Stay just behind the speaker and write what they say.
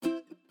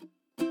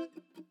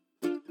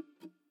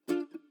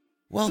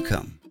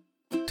Welcome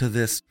to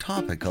This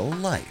Topical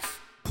Life.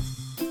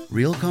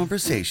 Real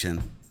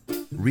conversation,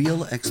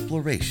 real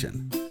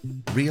exploration,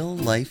 real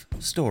life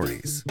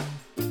stories.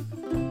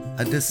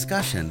 A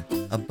discussion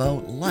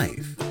about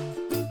life.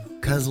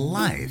 'Cause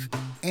life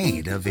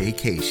ain't a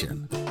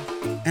vacation.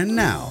 And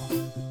now,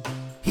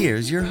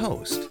 here's your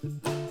host,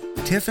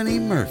 Tiffany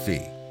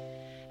Murphy.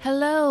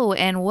 Hello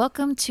and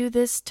welcome to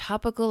This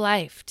Topical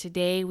Life.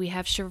 Today we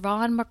have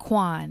Siobhan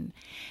Marquand.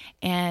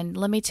 And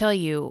let me tell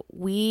you,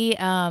 we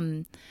met,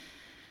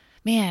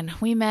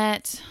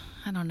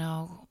 I don't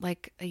know,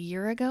 like a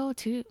year ago,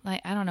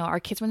 our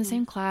kids were in the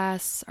same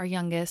class, our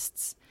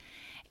youngest,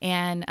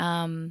 and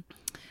our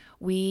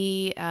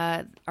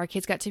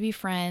kids got to be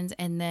friends.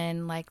 And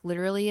then like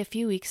literally a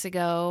few weeks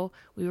ago,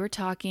 we were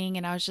talking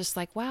and I was just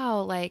like,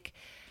 wow, like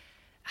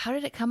how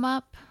did it come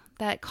up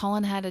that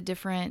Colin had a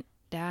different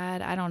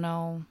dad? I don't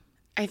know.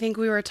 I think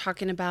we were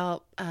talking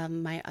about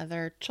my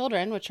other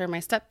children, which are my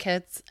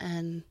stepkids,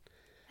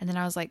 and then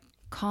I was like,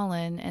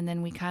 Colin, and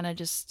then we kind of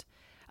just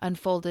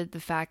unfolded the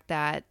fact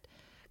that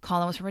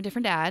Colin was from a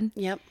different dad.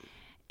 Yep.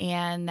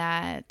 And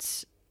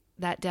that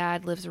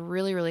dad lives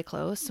really, really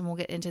close, and we'll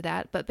get into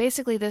that. But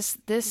basically this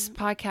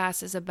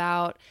podcast is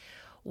about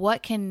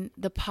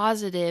the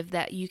positive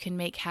that you can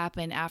make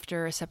happen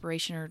after a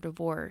separation or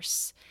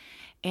divorce.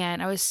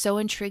 And I was so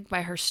intrigued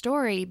by her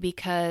story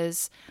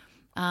because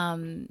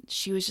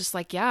she was just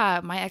like,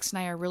 yeah, my ex and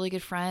I are really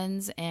good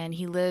friends, and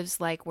he lives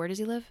like, where does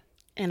he live?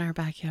 In our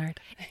backyard.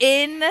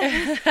 He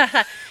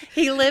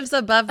lives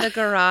above the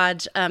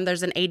garage.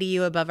 There's an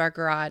ADU above our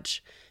garage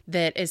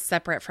that is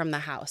separate from the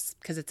house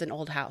because it's an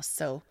old house.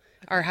 So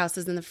our house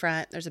is in the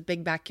front. There's a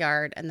big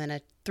backyard and then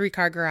a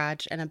 3-car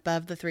garage. And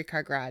above the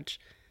 3-car garage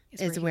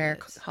is where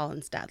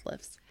Colin's dad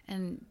lives.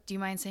 And do you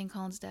mind saying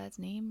Colin's dad's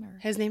name? Or?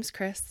 His name's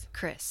Chris.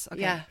 Chris. Okay.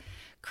 Yeah.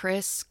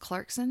 Chris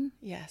Clarkson?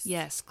 Yes.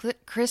 Yes.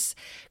 Chris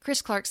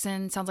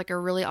Clarkson sounds like a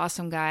really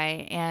awesome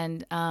guy.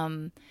 And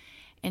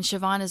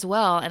Siobhan as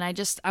well. And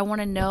I want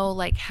to know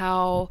like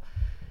how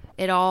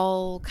it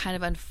all kind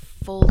of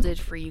unfolded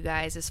for you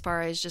guys as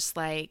far as just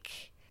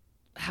like,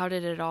 how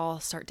did it all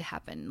start to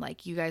happen?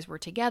 Like you guys were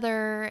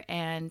together,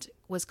 and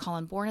was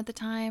Colin born at the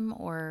time,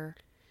 or?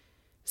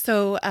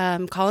 So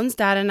Colin's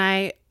dad and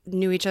I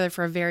knew each other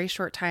for a very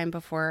short time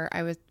before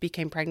I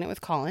became pregnant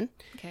with Colin.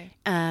 Okay.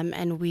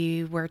 And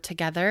we were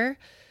together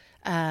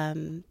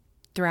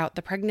throughout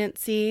the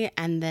pregnancy,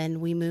 and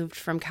then we moved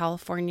from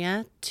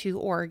California to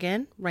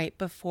Oregon right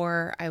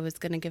before I was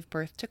going to give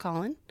birth to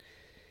Colin.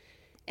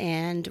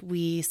 And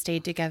we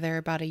stayed together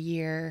about a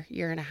year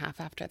and a half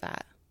after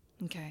that.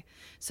 Okay.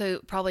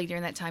 So probably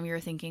during that time you were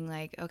thinking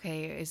like,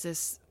 okay,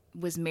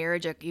 was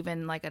marriage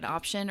even like an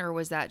option, or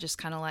was that just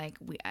kind of like,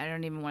 I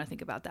don't even want to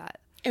think about that?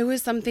 It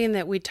was something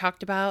that we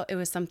talked about. It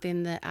was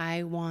something that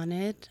I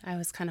wanted. I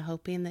was kind of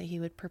hoping that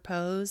he would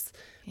propose,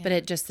 but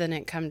it just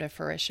didn't come to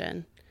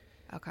fruition.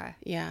 Okay.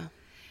 Yeah.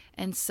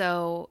 And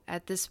so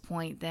at this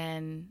point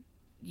then,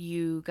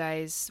 you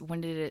guys,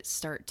 when did it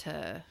start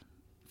to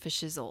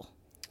fishizzle?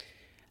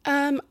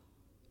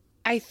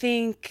 I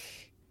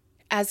think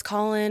as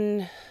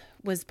Colin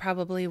was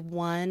probably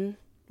 1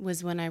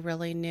 was when I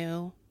really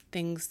knew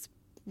things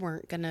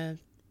weren't going to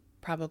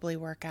probably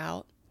work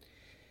out.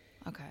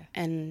 Okay.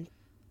 And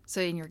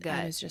so in your gut,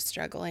 I was just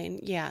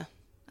struggling. Yeah.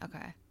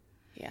 Okay.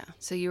 Yeah.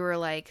 So you were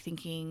like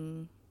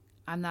thinking,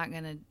 I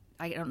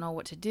don't know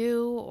what to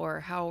do,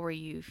 or how were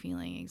you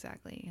feeling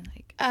exactly?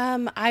 Like,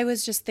 I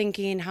was just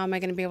thinking, how am I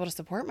going to be able to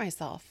support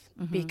myself?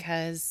 Mm-hmm.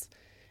 Because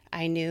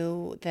I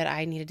knew that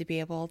I needed to be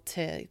able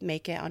to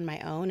make it on my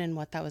own and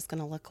what that was going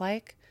to look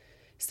like.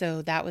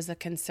 So that was a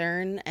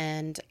concern.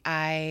 And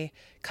I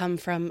come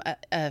from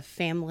a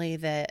family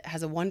that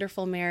has a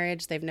wonderful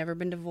marriage. They've never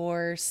been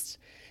divorced.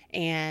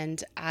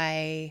 And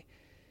I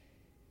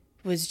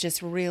was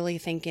just really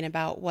thinking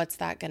about what's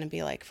that going to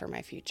be like for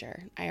my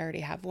future. I already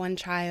have 1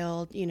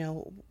 child,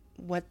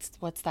 what's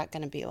that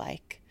going to be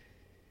like?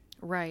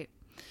 Right.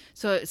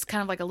 So it's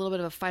kind of like a little bit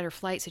of a fight or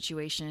flight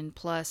situation,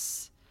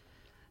 plus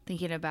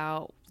thinking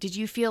about, did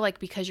you feel like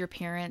because your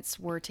parents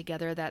were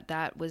together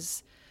that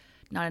was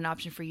not an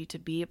option for you to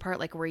be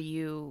apart? Like, were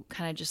you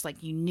kind of just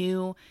like, you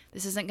knew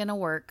this isn't going to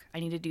work, I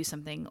need to do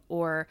something?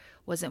 Or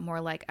was it more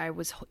like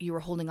you were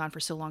holding on for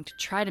so long to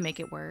try to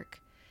make it work,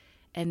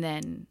 and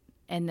then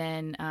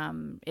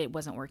it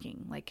wasn't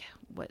working? Like,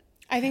 what?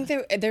 I think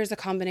there's a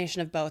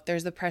combination of both.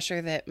 There's the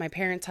pressure that my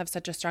parents have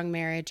such a strong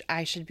marriage,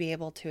 I should be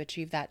able to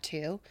achieve that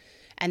too.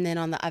 And then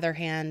on the other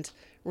hand,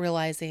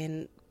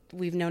 realizing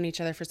we've known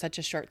each other for such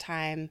a short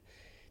time,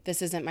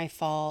 this isn't my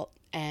fault,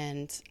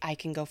 and I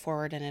can go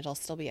forward and it'll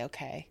still be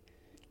okay.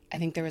 I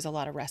think there was a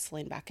lot of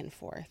wrestling back and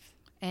forth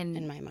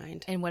in my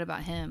mind. And what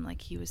about him? Like,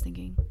 he was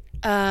thinking?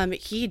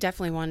 He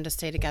definitely wanted to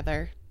stay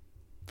together,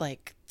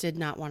 like did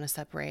not want to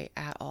separate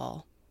at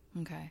all.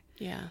 Okay.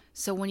 Yeah.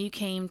 So when you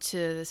came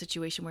to the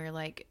situation where you're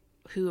like,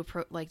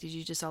 did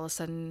you just all of a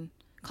sudden,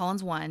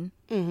 Colin's 1,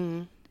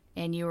 mm-hmm.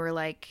 and you were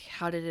like,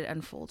 how did it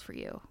unfold for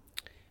you?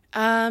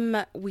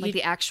 Like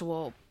the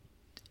actual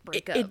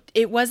breakup.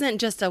 It wasn't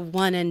just a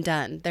one and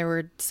done. There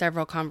were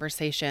several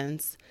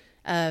conversations,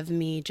 of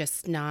me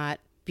just not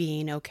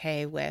being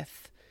okay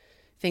with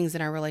things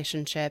in our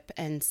relationship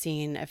and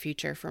seeing a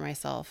future for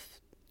myself,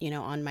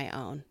 on my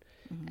own.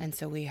 And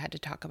so we had to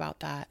talk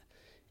about that,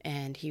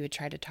 and he would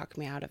try to talk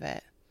me out of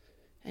it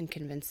and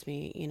convince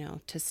me,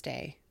 to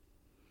stay.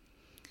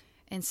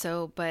 And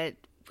so, but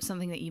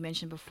something that you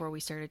mentioned before we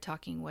started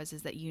talking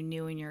is that you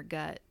knew in your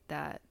gut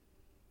that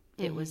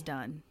it was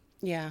done.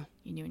 Yeah.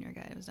 You knew in your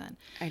gut it was done.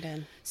 I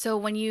did. So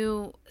what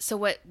you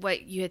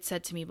had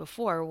said to me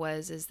before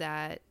is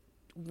that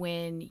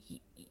when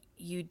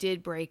you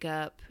did break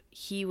up,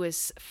 he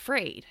was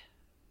afraid,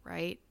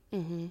 right?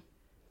 Mm-hmm.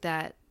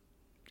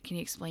 Can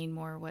you explain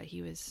more what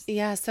he was?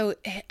 Yeah. So,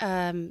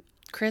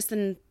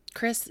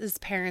 Chris's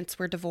parents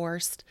were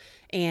divorced,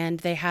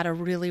 and they had a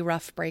really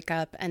rough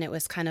breakup, and it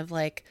was kind of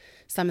like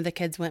some of the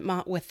kids went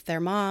with their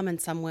mom and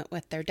some went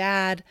with their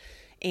dad.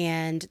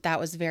 And that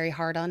was very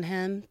hard on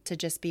him to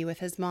just be with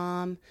his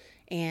mom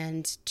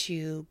and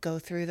to go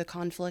through the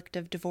conflict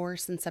of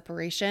divorce and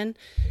separation.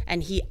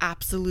 And he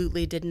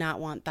absolutely did not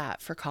want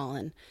that for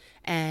Colin,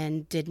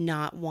 and did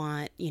not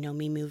want,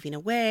 me moving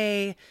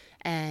away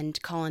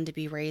and Colin to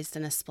be raised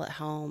in a split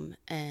home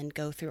and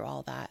go through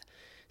all that.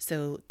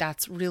 So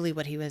that's really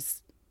what he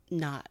was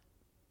not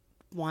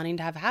wanting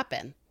to have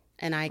happen.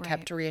 And I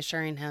kept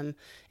reassuring him,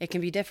 it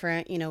can be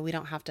different. We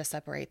don't have to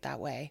separate that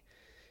way.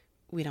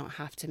 We don't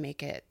have to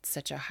make it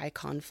such a high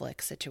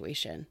conflict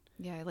situation.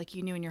 Yeah, like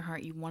you knew in your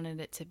heart you wanted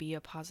it to be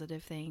a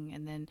positive thing.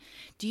 And then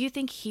do you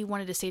think he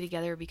wanted to stay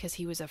together because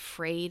he was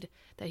afraid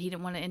that he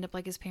didn't want to end up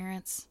like his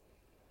parents?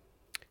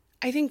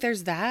 I think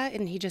there's that,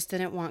 and he just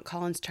didn't want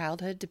Colin's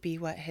childhood to be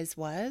what his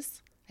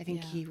was. I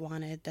think he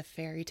wanted the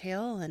fairy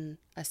tale and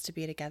us to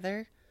be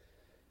together,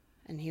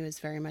 and he was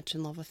very much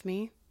in love with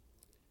me.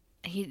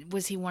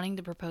 Was he wanting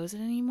to propose at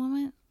any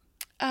moment?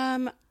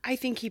 I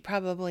think he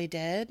probably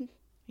did.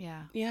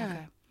 Yeah.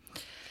 Yeah.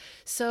 Okay.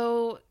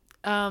 So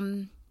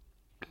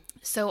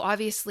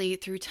obviously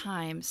through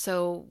time,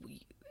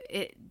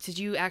 did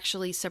you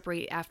actually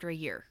separate after a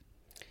year?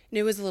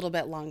 It was a little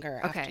bit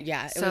longer. Okay. After,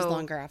 yeah, it was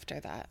longer after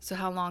that. So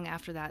how long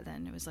after that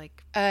then? It was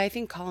like... I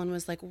think Colin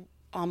was like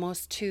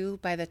almost 2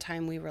 by the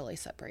time we really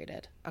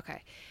separated.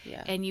 Okay.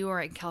 Yeah. And you were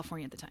in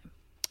California at the time?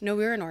 No,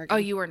 we were in Oregon. Oh,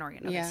 you were in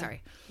Oregon. Okay, yeah.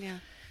 Sorry. Yeah.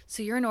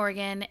 So you're in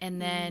Oregon,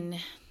 and then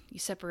you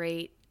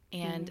separate,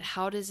 and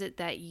how did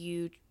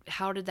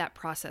that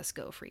process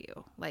go for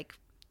you? Like,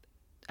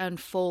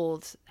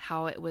 unfold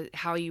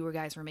how you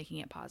guys were making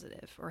it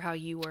positive, or how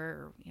you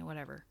were,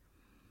 whatever.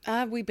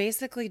 We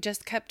basically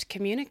just kept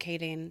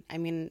communicating. I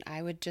mean,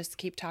 I would just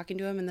keep talking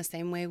to him in the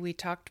same way we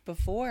talked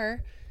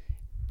before,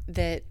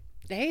 that,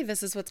 hey,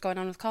 this is what's going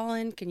on with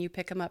Colin. Can you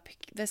pick him up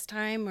this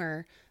time,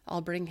 or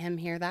I'll bring him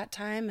here that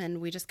time? And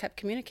we just kept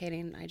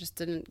communicating. I just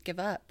didn't give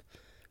up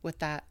with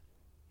that.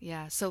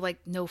 Yeah. So like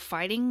no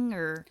fighting,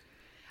 or,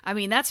 I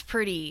mean, that's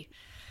pretty,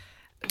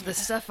 the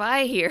stuff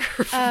I hear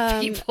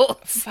from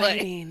people.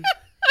 Fighting.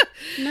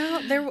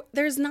 No,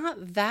 there's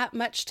not that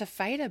much to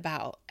fight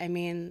about. I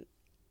mean,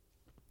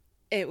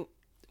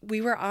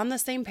 we were on the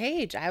same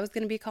page. I was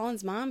going to be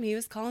Colin's mom. He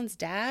was Colin's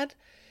dad.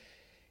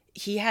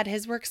 He had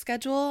his work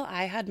schedule.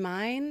 I had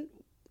mine.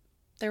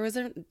 There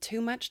wasn't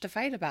too much to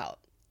fight about.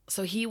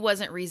 So he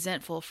wasn't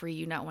resentful for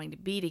you not wanting to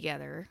be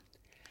together.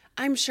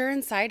 I'm sure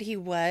inside he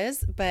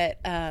was, but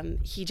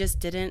he just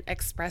didn't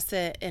express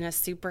it in a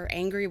super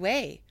angry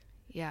way.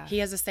 Yeah. He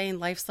has a saying,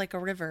 life's like a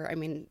river. I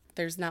mean,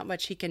 there's not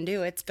much he can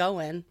do. It's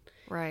going.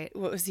 Right.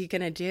 What was he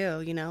going to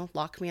do?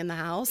 Lock me in the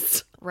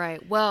house?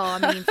 Right. Well,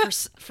 I mean,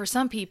 for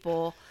some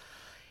people,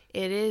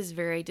 it is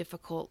very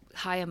difficult,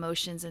 high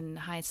emotions and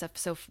high stuff.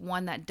 So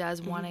one that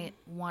does want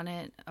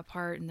it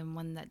apart, and then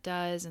one that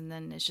does, and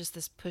then it's just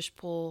this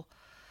push-pull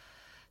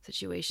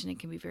situation. It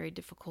can be very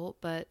difficult.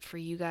 But for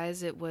you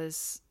guys, it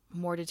was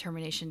more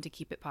determination to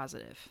keep it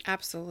positive.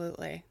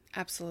 Absolutely.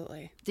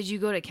 Absolutely. Did you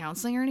go to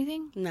counseling or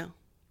anything? No.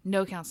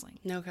 No counseling?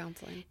 No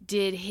counseling.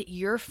 Did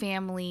your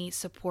family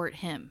support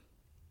him?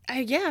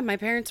 Yeah, my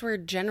parents were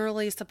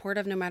generally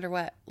supportive no matter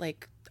what.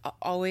 Like,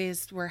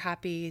 always were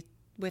happy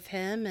with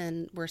him,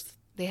 and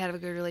They had a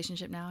good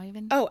relationship now,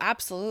 even? Oh,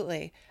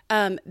 absolutely.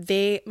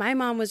 My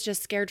mom was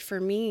just scared for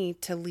me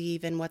to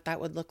leave and what that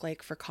would look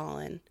like for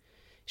Colin.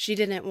 She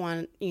didn't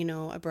want,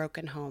 a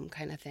broken home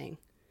kind of thing.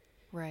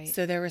 Right.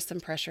 So there was some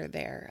pressure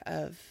there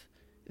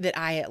that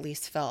I at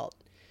least felt,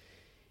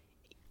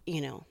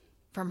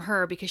 From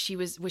her, because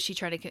was she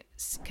trying to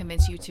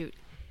convince you to...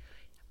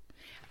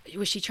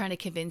 Was she trying to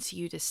convince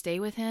you to stay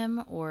with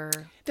him, or?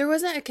 There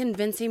wasn't a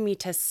convincing me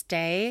to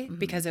stay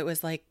because it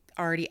was like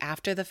already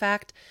after the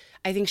fact.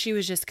 I think she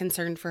was just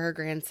concerned for her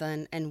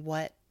grandson and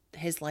what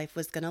his life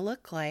was going to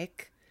look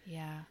like.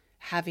 Yeah.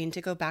 Having to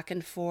go back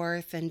and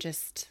forth and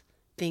just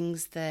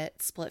things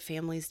that split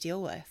families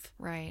deal with.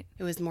 Right.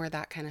 It was more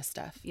that kind of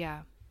stuff.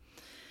 Yeah.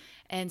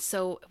 And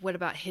so what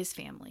about his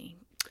family,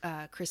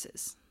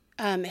 Chris's?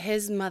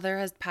 His mother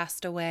has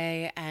passed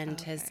away, and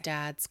his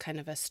dad's kind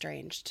of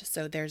estranged.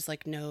 So there's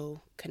like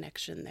no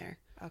connection there.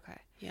 Okay.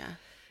 Yeah.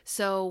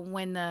 So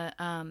when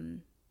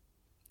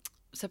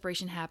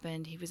separation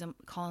happened.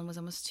 Colin was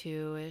almost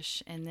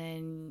 2-ish, and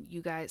then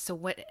you guys. So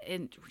what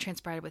it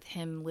transpired with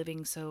him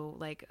living so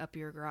like up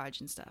your garage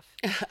and stuff?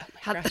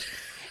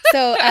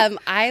 So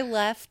I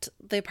left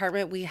the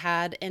apartment we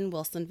had in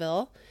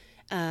Wilsonville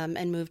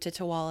and moved to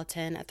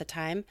Tualatin at the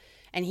time.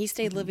 And he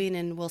stayed living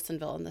in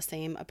Wilsonville in the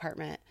same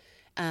apartment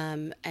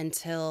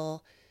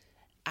until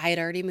I had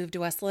already moved to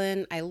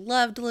Westland. I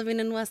loved living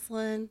in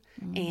Westland.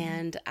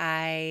 And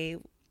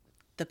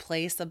the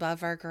place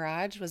above our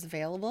garage was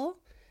available.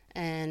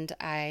 And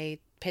I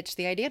pitched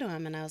the idea to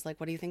him. And I was like,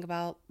 what do you think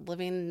about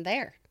living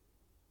there?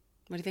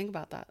 What do you think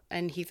about that?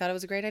 And he thought it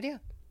was a great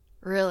idea.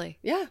 Really?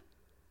 Yeah.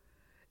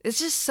 It's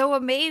just so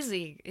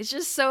amazing. It's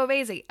just so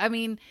amazing. I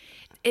mean,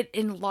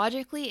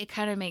 logically, it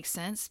kind of makes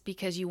sense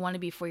because you want to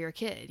be for your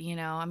kid, you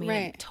know? I mean,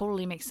 Right. It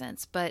totally makes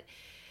sense. But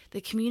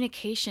the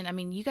communication, I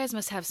mean, you guys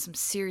must have some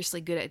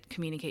seriously good at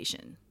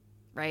communication,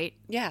 right?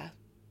 Yeah.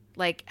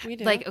 Like, We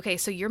do. okay,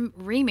 so you're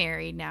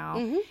remarried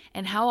now.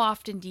 And how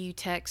often do you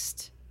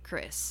text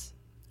Chris?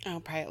 Oh,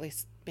 probably at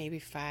least maybe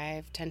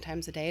 5-10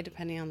 times a day,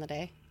 depending on the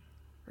day.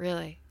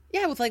 Really?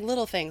 Yeah, with like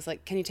little things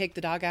like, can you take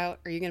the dog out?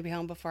 Are you going to be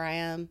home before I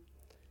am?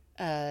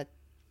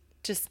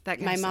 Just That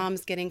kind my of stuff.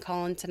 mom's getting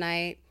Colin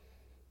tonight.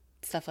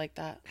 Stuff like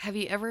that. Have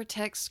you ever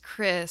text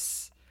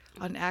Chris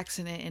on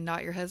accident and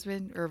not your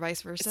husband, or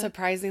vice versa?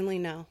 Surprisingly,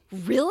 no.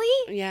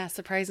 Really? Yeah,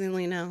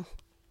 surprisingly, no.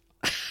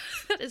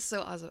 That is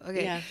so awesome.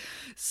 Okay. Yeah.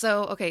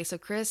 So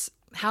Chris,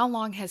 how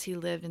long has he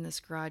lived in this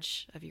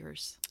garage of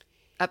yours?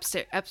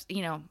 Upstairs,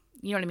 you know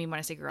what I mean when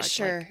I say garage.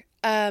 Sure.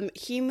 like-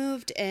 He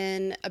moved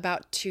in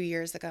about 2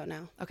 years ago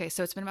now. okay,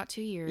 so it's been about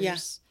 2 years. Yeah.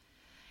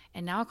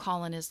 And now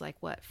Colin is like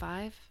what,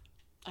 5?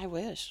 I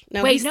wish.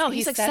 Wait, no,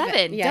 he's like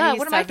 7. Yeah, Duh, he's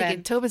what am I 7.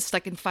 thinking? Tobin's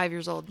fucking 5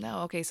 years old.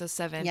 No, okay, so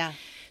 7. Yeah.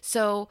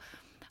 So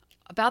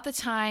about the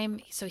time,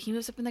 so he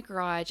moves up in the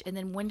garage, and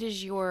then when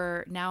does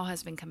your now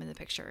husband come in the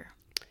picture?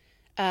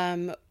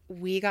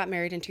 We got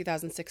married in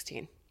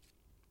 2016.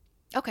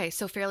 Okay,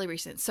 so fairly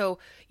recent. So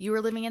you were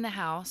living in the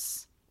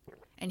house,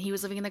 and he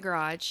was living in the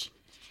garage,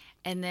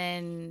 and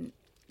then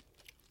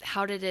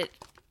how did it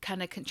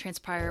kind of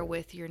transpire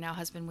with your now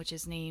husband, which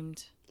is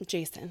named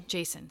Jason.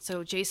 Jason?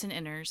 So Jason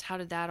enters. How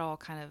did that all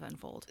kind of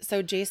unfold?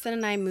 So Jason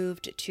and I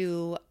moved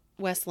to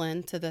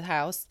Westland to the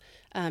house.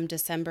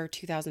 December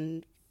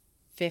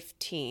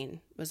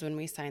 2015 was when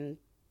we signed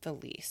the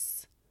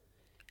lease.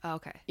 Oh,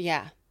 okay.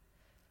 Yeah.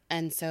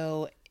 And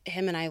so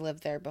him and I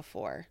lived there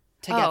before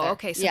together. Oh,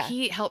 okay. So yeah.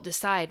 he helped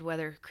decide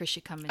whether Chris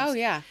should come in. Oh,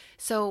 yeah.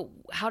 So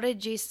how did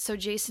Jason? So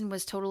Jason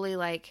was totally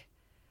like,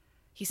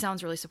 he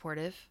sounds really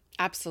supportive.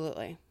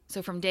 Absolutely.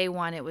 So from day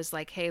one, it was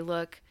like, hey,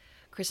 look,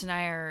 Chris and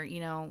I are,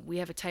 we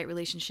have a tight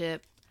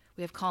relationship.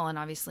 We have Colin,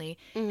 obviously.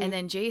 And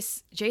then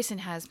Jason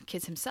has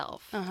kids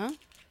himself. Uh-huh.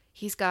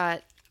 He's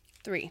got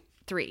 3.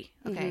 3.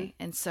 Okay.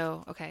 And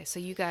so, so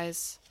you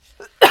guys,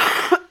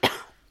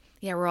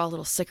 yeah, we're all a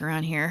little sick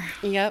around here.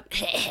 Yep.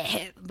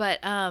 But,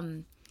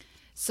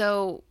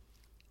 so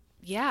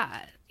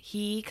yeah,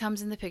 he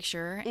comes in the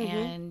picture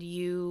and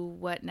you,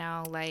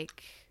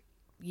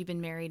 you've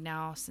been married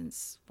now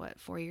since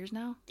 4 years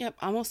now? Yep.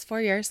 Almost 4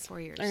 years.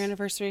 4 years. Our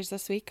anniversary is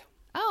this week.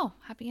 Oh,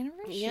 happy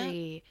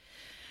anniversary.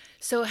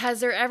 So has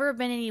there ever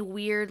been any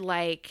weird,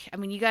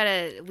 we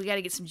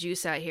gotta get some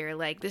juice out here.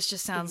 Like, this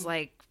just sounds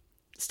like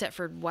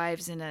Stepford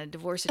Wives in a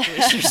divorce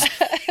situation. or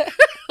something.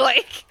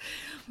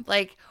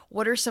 like,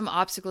 what are some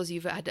obstacles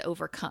you've had to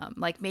overcome?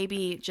 Like,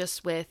 maybe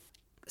just with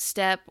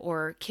Step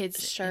or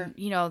kids, Sure.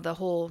 and, the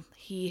whole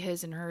he,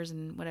 his, and hers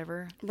and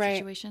whatever Right.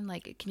 situation.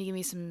 Like, can you give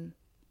me some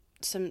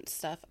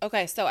stuff?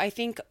 Okay. So I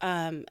think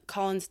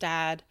Colin's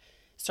dad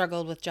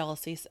struggled with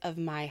jealousy of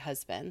my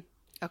husband.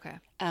 Okay.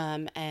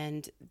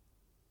 And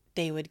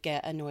they would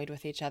get annoyed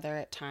with each other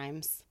at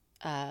times,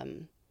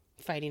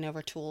 fighting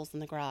over tools in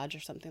the garage or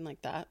something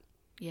like that.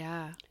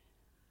 Yeah.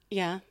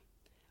 Yeah.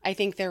 I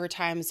think there were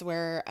times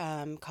where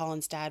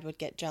Colin's dad would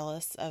get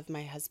jealous of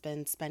my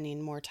husband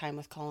spending more time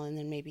with Colin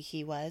than maybe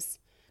he was,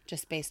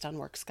 just based on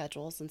work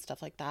schedules and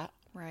stuff like that.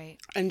 Right.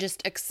 And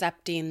just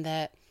accepting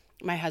that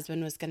my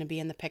husband was going to be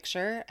in the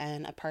picture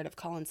and a part of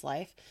Colin's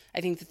life.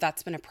 I think that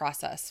that's been a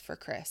process for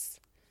Chris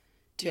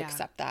to Yeah.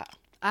 accept that.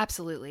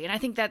 Absolutely. And I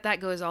think that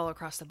goes all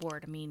across the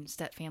board. I mean,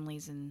 step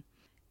families and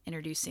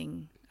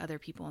introducing other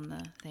people in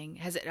the thing.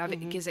 Has it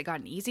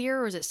gotten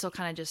easier, or is it still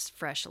kind of just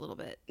fresh a little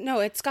bit? No,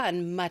 it's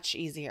gotten much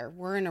easier.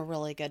 We're in a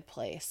really good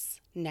place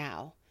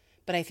now.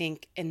 But I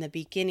think in the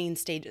beginning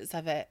stages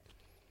of it,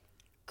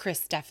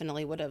 Chris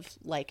definitely would have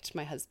liked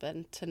my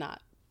husband to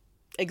not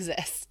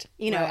exist.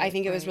 I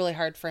think it was right. really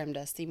hard for him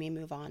to see me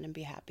move on and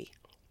be happy.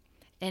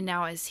 And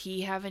now, does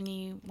he have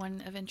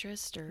anyone of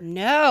interest, or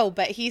No,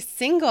 but he's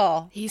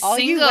single. He's all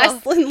single. you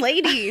Westland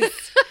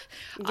ladies.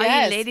 All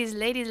you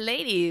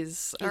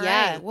ladies. All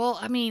Yeah. right. Well,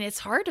 I mean, it's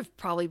hard to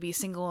probably be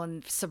single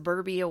in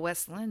suburbia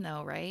Westland,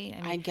 though, right?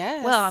 I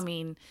guess. Well, I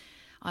mean,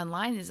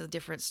 online is a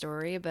different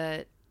story,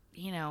 but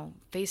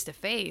face to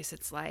face,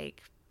 it's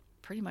like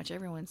pretty much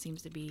everyone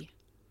seems to be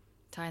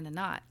tied the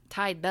knot,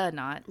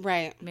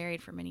 Right.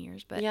 married for many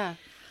years. But Yeah.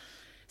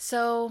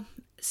 so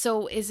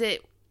is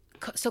it?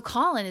 So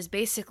Colin has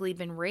basically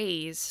been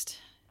raised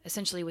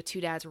essentially with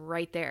two dads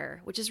right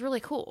there, which is really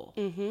cool.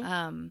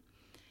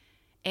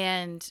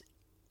 And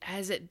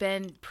has it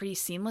been pretty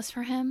seamless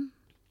for him?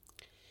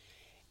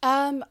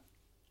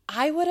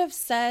 I would have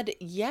said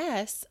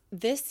yes.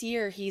 This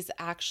year, he's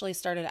actually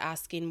started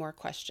asking more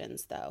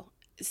questions, though,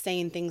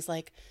 saying things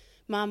like,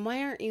 Mom,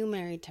 why aren't you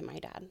married to my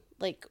dad?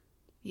 Like,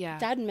 Yeah.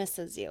 Dad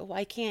misses you.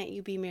 Why can't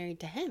you be married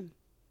to him?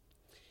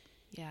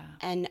 Yeah.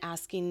 And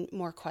asking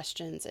more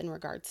questions in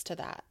regards to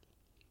that.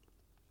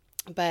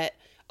 But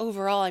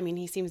overall, I mean,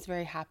 he seems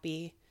very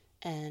happy,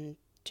 and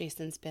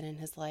Jason's been in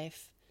his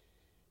life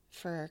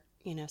for,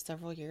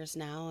 several years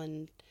now,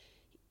 and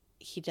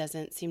he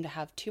doesn't seem to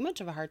have too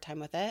much of a hard time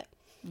with it.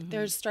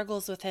 There's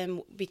struggles with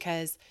him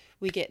because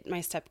we get my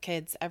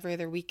stepkids every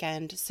other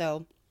weekend,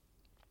 so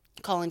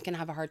Colin can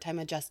have a hard time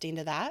adjusting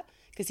to that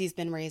because he's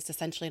been raised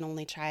essentially an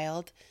only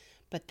child,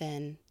 but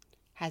then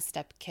has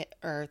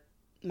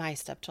my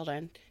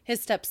stepchildren,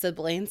 his step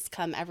siblings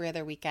come every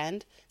other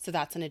weekend, so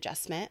that's an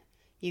adjustment.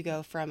 You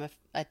go from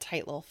a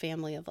tight little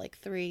family of like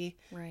 3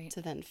 Right.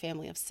 to then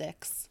family of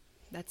 6.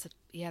 That's an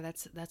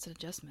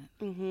adjustment.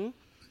 Mm-hmm.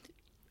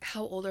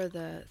 How old are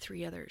the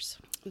 3 others?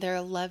 They're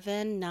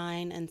 11,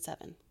 9, and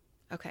 7.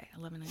 Okay,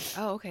 11.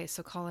 Oh, okay.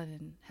 So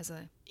Colin has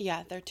a.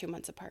 Yeah, they're 2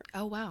 months apart.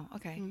 Oh, wow.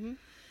 Okay.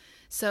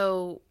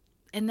 So,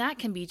 and that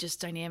can be just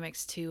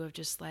dynamics too of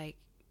just like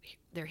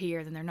they're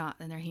here, then they're not,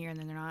 then they're here, and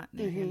then they're not, and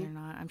they're here, and they're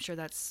not. I'm sure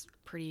that's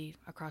pretty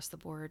across the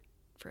board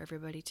for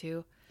everybody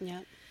too.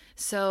 Yeah.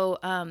 So,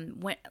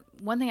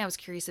 one thing I was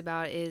curious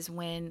about is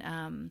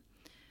when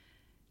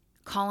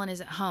Colin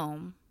is at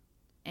home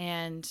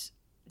and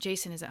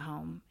Jason is at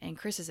home and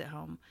Chris is at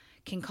home,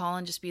 can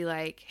Colin just be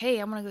like, hey,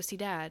 I'm going to go see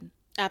Dad?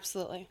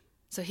 Absolutely.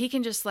 So he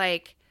can just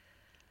like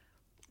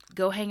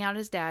go hang out at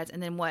his dad's,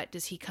 and then what?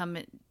 Does he come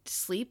and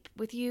sleep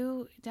with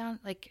you down?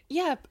 Like,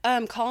 Yeah.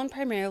 Colin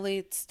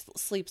primarily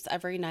sleeps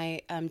every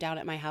night down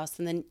at my house,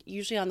 and then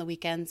usually on the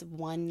weekends,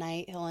 one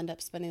night he'll end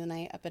up spending the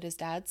night up at his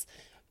dad's,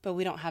 but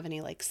we don't have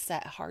any like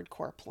set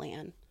hardcore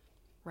plan.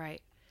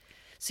 right.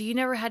 So you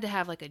never had to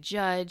have like a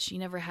judge. You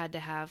never had to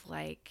have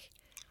like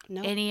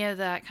No. any of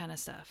that kind of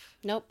stuff.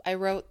 Nope. I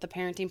wrote the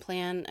parenting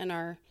plan and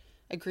our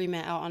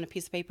agreement out on a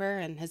piece of paper,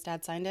 and his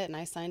dad signed it, and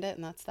I signed it,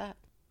 and that's that.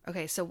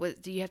 Okay. So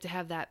do you have to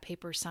have that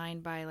paper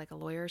signed by like a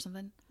lawyer or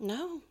something?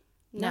 No.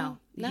 No.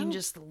 You can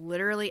just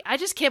literally, I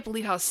just can't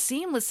believe how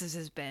seamless this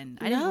has been.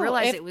 I didn't No,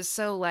 realize it was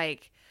so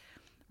like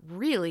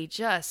really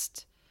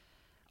just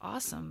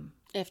awesome.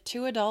 If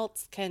 2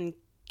 adults can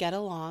get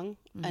along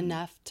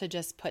enough to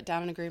just put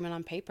down an agreement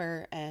on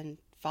paper and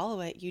follow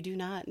it, you do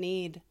not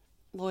need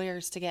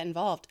lawyers to get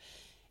involved.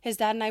 His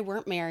dad and I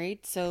weren't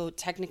married, so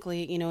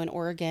technically, in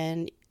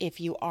Oregon, if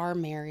you are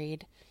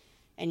married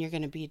and you're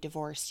going to be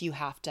divorced, you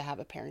have to have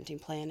a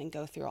parenting plan and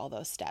go through all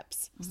those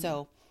steps.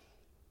 So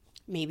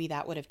maybe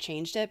that would have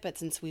changed it, but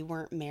since we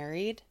weren't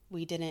married,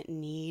 we didn't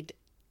need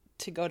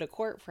to go to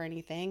court for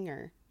anything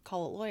or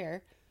call a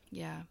lawyer.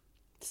 Yeah.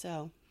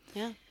 So,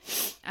 yeah.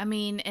 I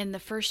mean, in the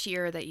first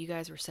year that you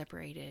guys were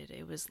separated,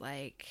 it was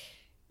like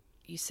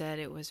you said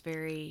it was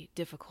very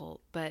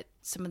difficult, but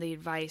some of the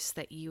advice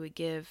that you would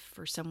give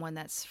for someone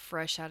that's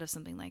fresh out of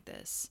something like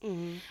this.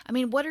 I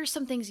mean, what are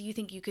some things you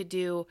think you could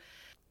do?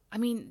 I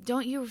mean,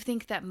 don't you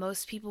think that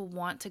most people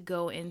want to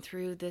go in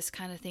through this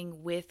kind of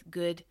thing with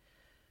good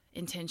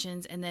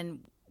intentions? And then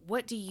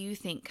what do you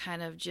think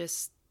kind of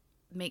just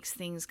makes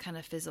things kind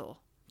of fizzle?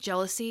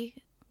 Jealousy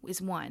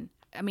is one.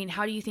 I mean,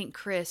 how do you think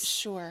Chris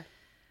Sure.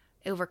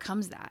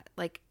 overcomes that?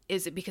 Like,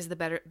 is it because of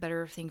the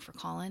better thing for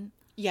Colin?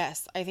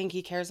 Yes, I think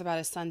he cares about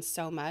his son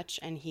so much,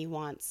 and he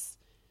wants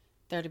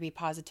there to be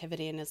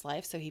positivity in his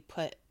life, so he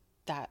put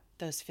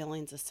those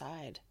feelings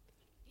aside.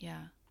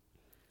 Yeah.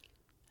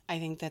 I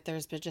think that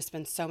there's just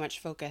been so much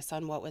focus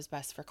on what was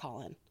best for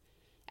Colin,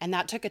 and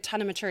that took a ton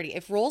of maturity.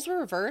 If roles were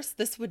reversed,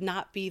 this would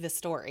not be the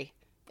story.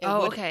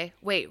 Okay.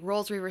 Wait,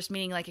 roles reversed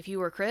meaning like if you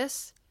were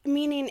Chris?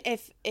 Meaning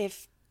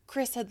if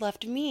Chris had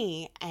left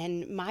me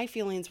and my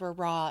feelings were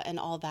raw and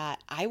all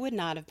that, I would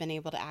not have been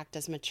able to act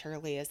as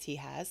maturely as he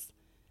has.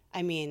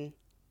 I mean,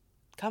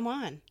 come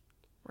on.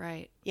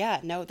 Right.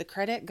 Yeah, no, the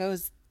credit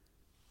goes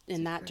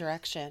in that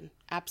direction.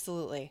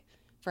 Absolutely.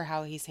 For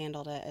how he's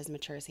handled it as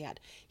mature as he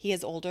had. He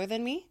is older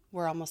than me.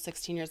 We're almost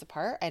 16 years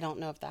apart. I don't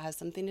know if that has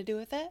something to do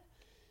with it.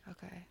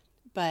 Okay.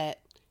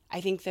 But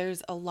I think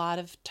there's a lot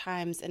of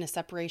times in a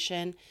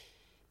separation,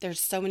 there's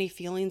so many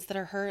feelings that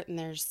are hurt, and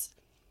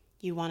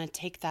you want to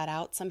take that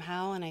out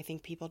somehow. And I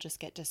think people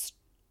just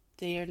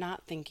they're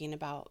not thinking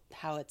about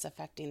how it's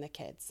affecting the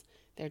kids.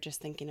 They're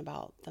just thinking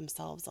about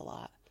themselves a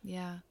lot.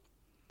 Yeah.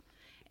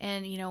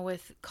 And,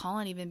 with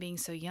Colin even being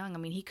so young, I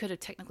mean, he could have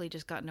technically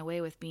just gotten away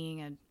with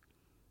being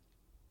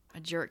a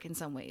jerk in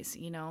some ways,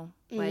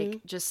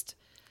 like just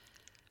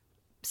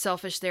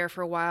selfish there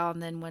for a while.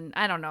 And then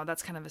I don't know,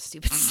 that's kind of a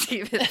stupid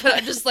statement, but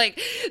I'm just like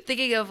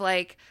thinking of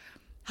like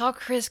how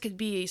Chris could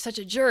be such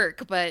a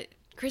jerk, but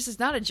Chris is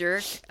not a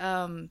jerk.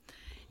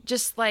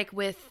 Just like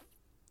with,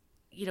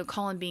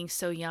 Colin being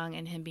so young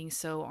and him being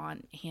so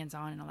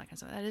hands-on and all that kind of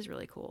stuff. That is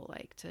really cool.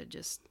 Like to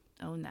just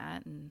own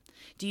that. And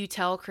do you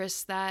tell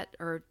Chris that,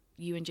 or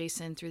you and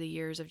Jason through the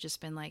years have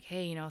just been like,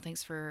 hey,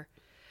 thanks for,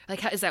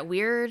 like, how, is that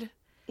weird?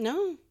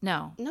 No.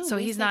 No. So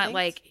we he's say not thanks.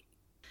 like,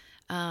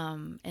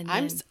 and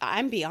then,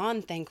 I'm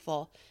beyond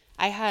thankful.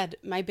 I had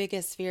my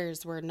biggest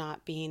fears were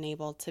not being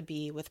able to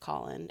be with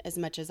Colin as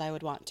much as I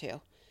would want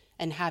to,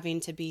 and having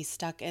to be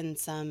stuck in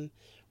some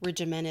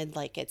regimented,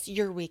 like, it's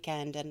your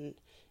weekend and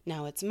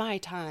now it's my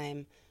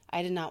time.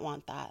 I did not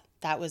want that.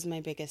 That was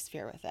my biggest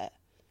fear with it.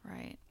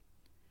 right.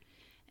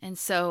 And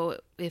so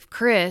if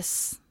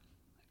Chris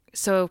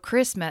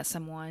met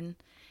someone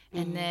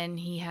and then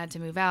he had to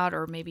move out,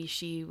 or maybe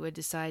she would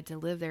decide to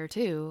live there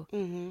too,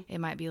 it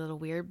might be a little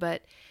weird.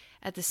 But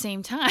at the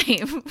same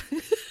time,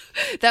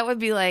 that would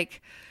be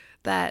like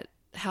that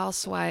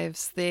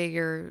Housewives thing,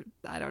 or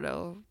I don't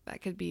know,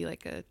 that could be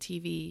like a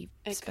TV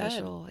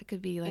special. It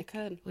could be like,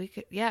 we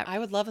could, yeah. I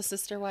would love a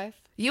sister wife.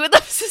 You would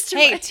love sister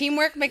Hey, wife.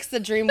 teamwork makes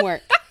the dream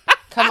work.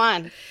 Come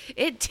on.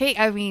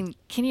 I mean,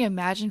 can you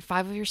imagine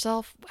 5 of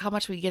yourself? How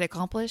much we get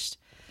accomplished?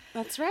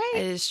 That's right.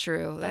 It is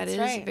true. That's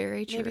That is right.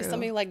 very true. Maybe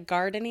something like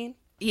gardening.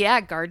 Yeah,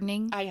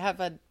 gardening. I have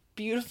a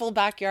beautiful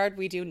backyard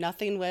we do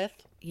nothing with.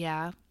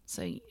 Yeah.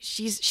 So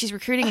she's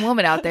recruiting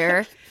women out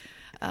there.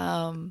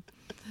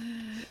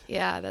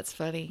 Yeah, that's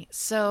funny.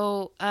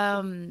 So,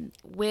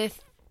 what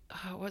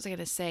was I going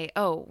to say?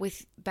 Oh,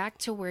 with back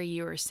to where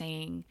you were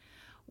saying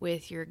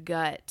with your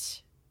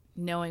gut,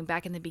 knowing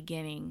back in the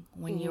beginning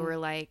when you were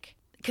like,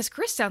 because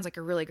Chris sounds like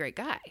a really great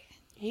guy.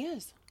 He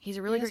is. He's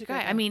a really great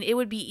guy. I mean, it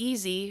would be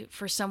easy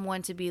for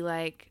someone to be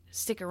like,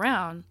 stick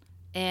around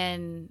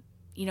and,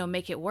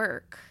 make it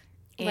work.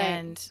 Right.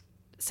 And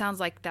sounds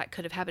like that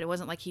could have happened. It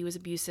wasn't like he was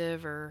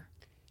abusive or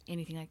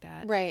anything like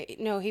that. Right.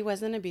 No, he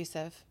wasn't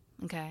abusive.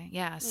 Okay.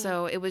 Yeah.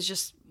 So it was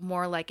just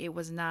more like it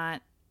was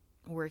not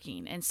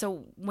working. And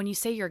so when you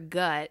say your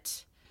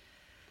gut,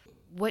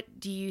 what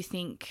do you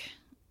think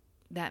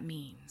that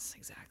means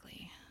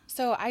exactly?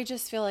 So I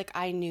just feel like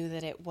I knew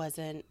that it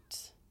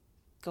wasn't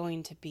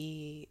going to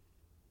be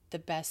the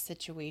best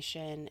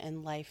situation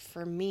in life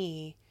for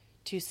me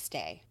to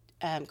stay.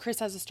 Chris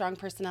has a strong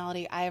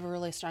personality. I have a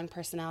really strong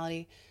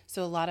personality.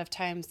 So a lot of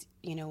times,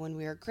 when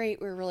we were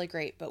great, we were really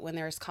great. But when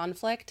there's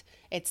conflict,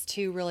 it's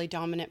two really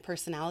dominant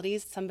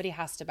personalities. Somebody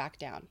has to back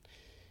down.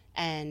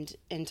 And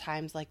in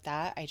times like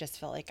that, I just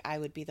felt like I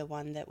would be the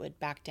one that would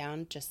back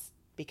down just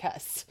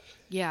because.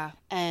 Yeah.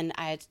 And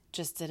I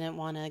just didn't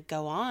want to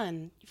go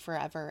on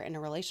forever in a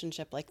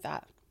relationship like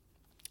that.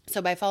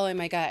 So by following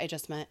my gut, I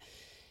just meant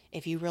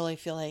if you really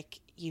feel like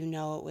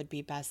it would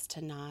be best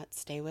to not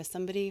stay with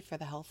somebody for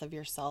the health of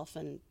yourself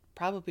and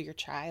probably your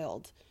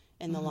child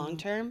in the long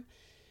term,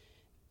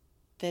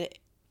 that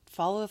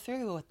follow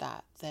through with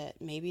that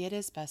maybe it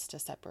is best to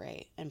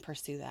separate and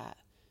pursue that.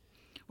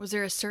 Was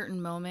there a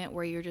certain moment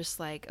where you're just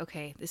like,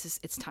 okay,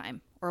 it's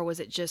time? Or was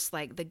it just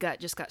like the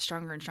gut just got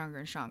stronger and stronger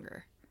and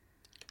stronger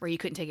where you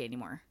couldn't take it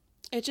anymore?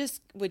 It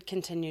just would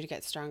continue to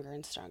get stronger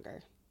and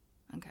stronger.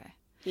 Okay.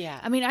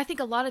 Yeah. I mean, I think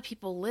a lot of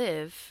people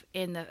live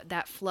in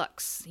that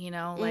flux,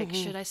 like,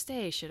 should I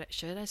stay? Should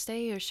I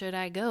stay or should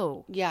I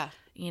go? Yeah.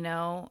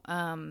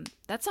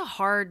 That's a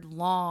hard,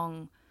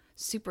 long,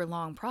 super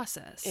long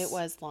process. It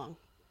was long.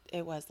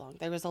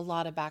 There was a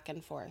lot of back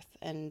and forth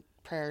and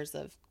prayers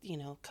of,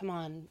 come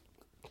on,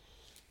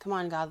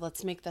 God,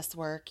 let's make this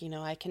work.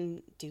 I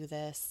can do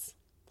this.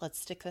 Let's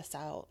stick this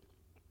out.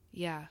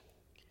 Yeah.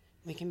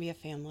 We can be a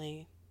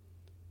family.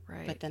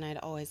 Right. But then I'd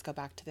always go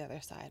back to the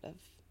other side of,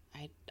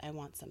 I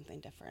want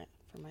something different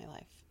for my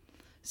life.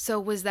 So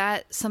was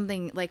that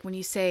something, like when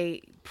you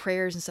say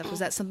prayers and stuff, was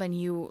that something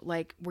you,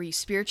 like, were you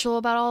spiritual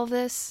about all of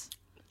this?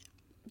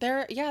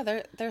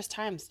 There's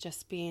times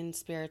just being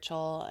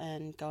spiritual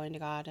and going to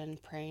God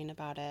and praying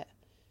about it.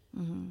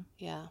 Mm-hmm.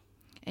 Yeah.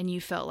 And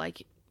you felt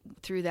like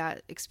through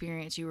that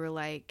experience, you were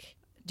like,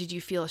 did you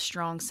feel a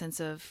strong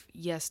sense of,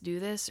 yes, do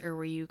this? Or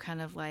were you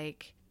kind of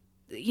like,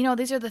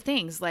 these are the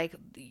things, like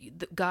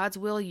God's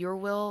will, your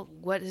will,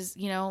 what is,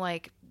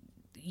 like,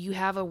 you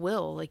have a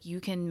will, like you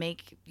can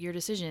make your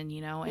decision,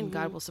 and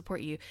God will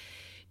support you.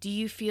 Do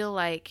you feel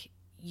like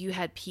you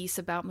had peace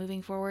about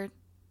moving forward?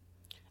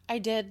 I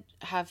did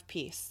have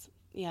peace,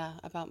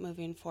 about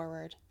moving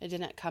forward. It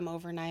didn't come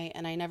overnight,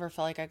 and I never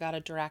felt like I got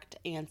a direct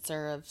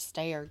answer of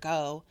stay or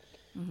go.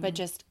 But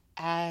just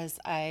as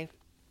I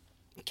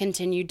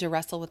continued to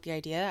wrestle with the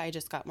idea, I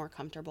just got more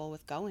comfortable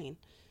with going.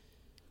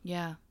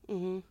 Yeah.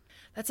 Mm-hmm.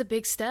 That's a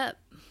big step.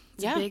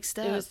 It's a big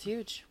step. It was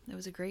huge. It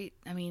was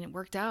it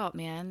worked out,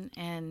 man.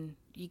 And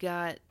you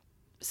got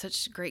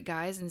such great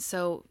guys. And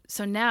so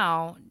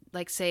now,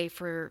 like, say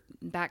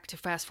back to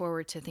fast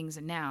forward to things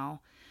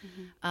now,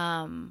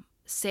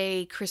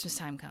 say Christmas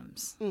time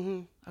comes.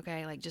 Mm-hmm.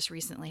 Okay. Like just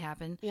recently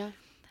happened. Yeah.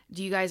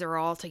 Do you guys are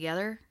all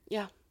together?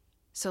 Yeah.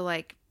 So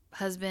like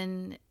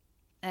husband,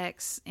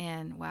 ex,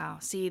 and wow.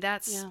 See, He's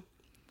that's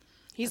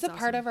a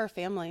part awesome. of our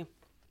family.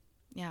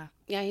 Yeah.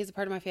 Yeah. He's a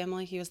part of my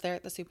family. He was there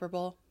at the Super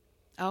Bowl.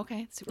 Oh,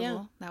 okay. Super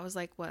Bowl. That was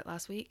like what,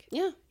 last week?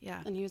 Yeah.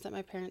 Yeah. And he was at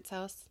my parents'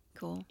 house.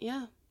 Cool.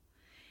 Yeah.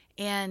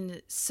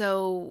 And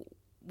so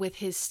with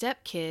his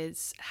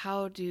stepkids,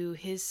 how do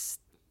his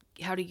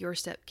how do your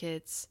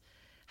stepkids,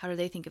 how do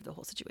they think of the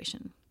whole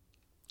situation?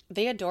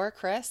 They adore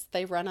Chris.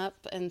 They run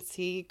up and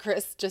see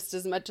Chris just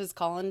as much as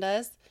Colin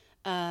does.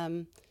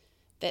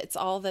 That's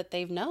all that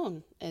they've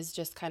known is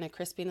just kind of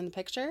Chris being in the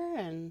picture,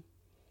 and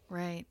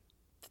Right.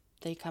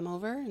 they come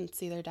over and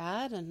see their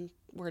dad, and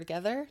we're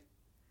together.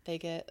 They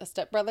get a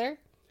stepbrother,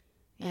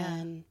 Yeah.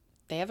 and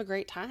they have a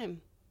great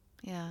time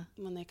Yeah.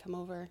 when they come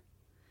over.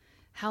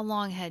 How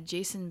long had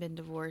Jason been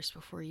divorced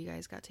before you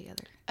guys got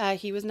together?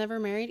 He was never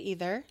married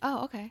either.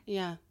 Oh, okay.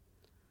 Yeah.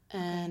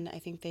 And I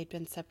think they'd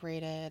been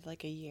separated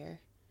like a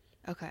year.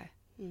 Okay.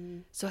 Mm-hmm.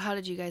 So how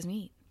did you guys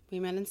meet? We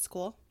met in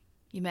school.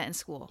 You met in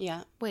school.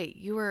 Yeah. Wait,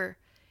 you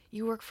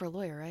work for a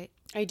lawyer, right?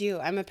 I do.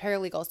 I'm a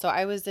paralegal. So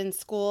I was in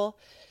school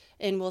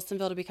in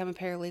Wilsonville to become a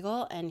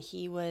paralegal, and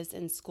he was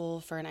in school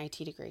for an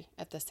IT degree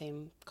at the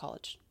same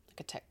college, like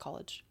a tech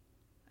college.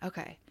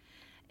 Okay.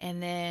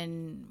 And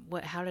then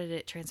how did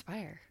it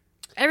transpire?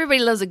 Everybody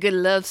loves a good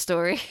love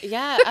story.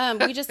 Yeah,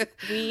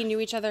 we knew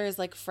each other as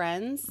like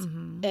friends.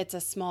 Mm-hmm. It's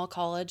a small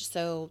college,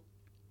 so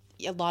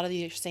a lot of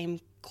the same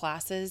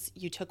classes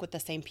you took with the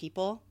same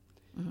people,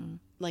 Mm-hmm.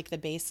 like the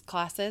base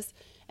classes.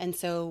 And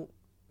so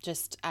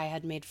just I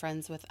had made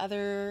friends with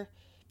other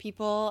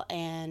people,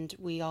 and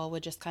we all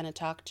would just kind of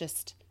talk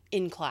just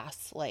in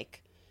class,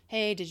 like,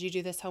 hey, did you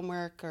do this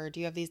homework, or do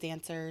you have these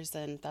answers?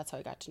 And that's how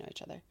we got to know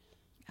each other.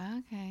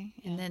 Okay.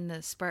 And then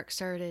the spark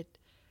started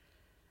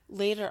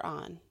Later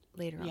on.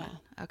 later Yeah. on.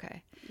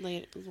 Okay.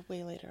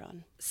 Way later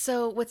on.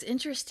 So what's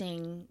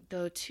interesting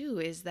though too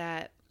is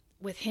that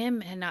with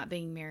him and not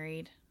being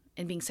married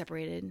and being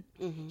separated,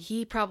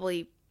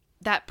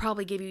 that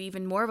probably gave you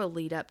even more of a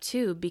lead up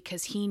too,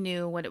 because he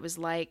knew what it was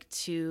like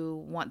to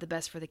want the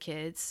best for the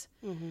kids.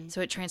 Mm-hmm. So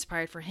it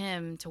transpired for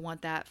him to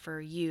want that for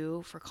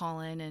you, for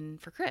Colin,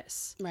 and for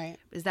Chris. Right.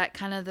 Is that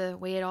kind of the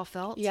way it all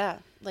felt? Yeah.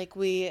 Like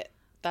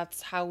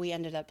that's how we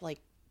ended up like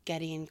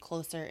getting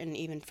closer, and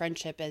even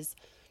friendship is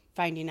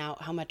finding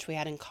out how much we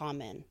had in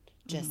common,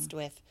 just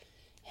with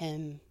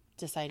him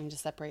deciding to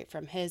separate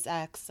from his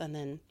ex, and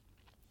then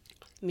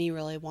me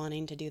really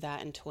wanting to do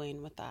that and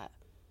toying with that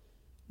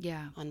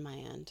Yeah. on my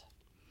end.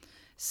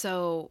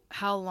 So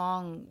how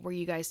long were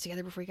you guys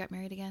together before you got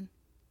married again?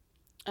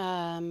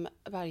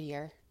 About a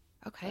year.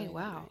 Okay. About a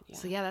Wow. year, yeah.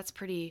 So yeah, that's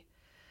pretty,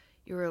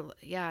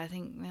 I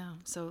think, yeah.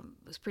 So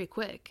it was pretty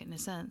quick in a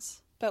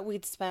sense. But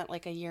we'd spent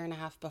like a year and a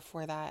half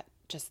before that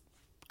just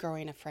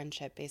growing a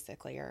friendship,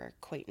 basically, or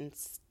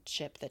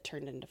acquaintanceship that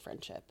turned into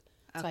friendship.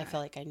 So I Okay. feel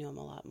like I knew him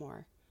a lot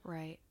more.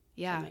 Right. If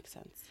Yeah. that makes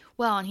sense.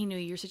 Well, and he knew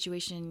your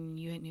situation,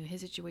 you knew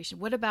his situation.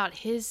 What about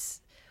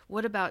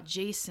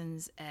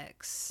Jason's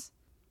ex?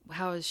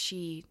 How is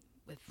she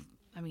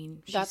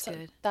she's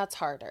good. That's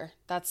harder.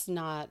 That's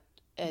not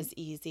as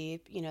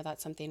easy.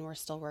 That's something we're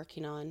still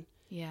working on.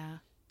 Yeah.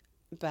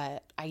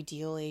 But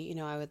ideally,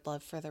 I would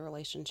love for the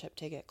relationship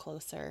to get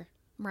closer.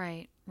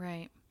 Right.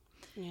 Right.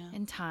 Yeah.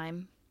 And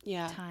time.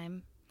 Yeah.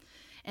 Time.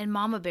 And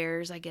mama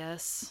bears, I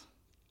guess.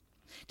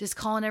 Does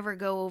Colin ever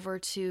go over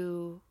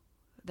to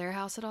their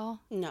house at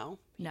all? No.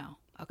 No.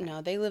 Okay.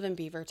 No, they live in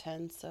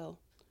Beaverton, so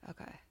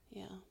Okay.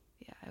 yeah.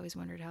 Yeah, I always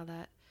wondered how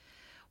that.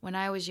 When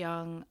I was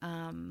young,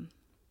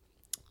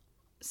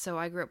 so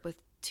I grew up with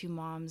two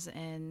moms,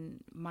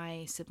 and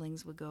my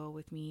siblings would go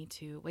with me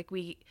to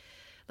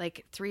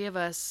three of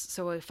us.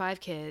 So we had 5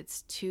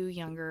 kids, 2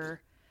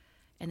 younger,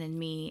 and then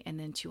me, and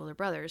then 2 older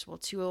brothers. Well,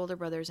 2 older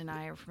brothers and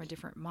I are from a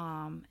different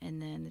mom,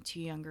 and then the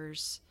 2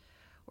 youngers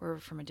were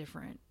from a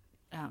different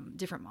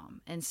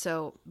mom. And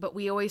so, but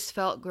we always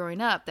felt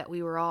growing up that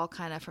we were all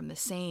kind of from the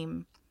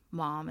same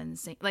mom, and the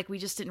same, like we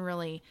just didn't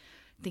really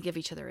think of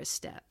each other as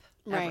step.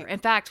 Ever. Right. In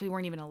fact, we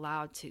weren't even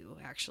allowed to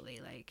actually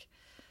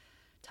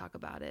talk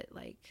about it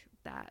like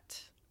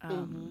that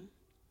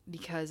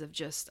because of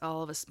just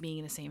all of us being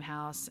in the same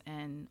house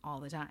and all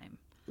the time.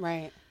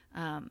 Right.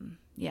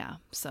 Yeah.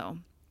 So,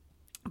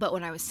 but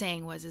what I was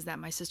saying is that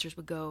my sisters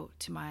would go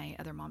to my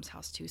other mom's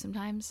house too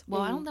sometimes.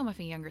 Well, I don't know if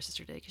my younger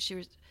sister did because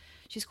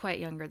she's quite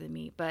younger than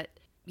me. But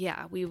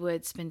yeah, we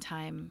would spend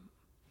time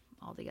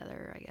all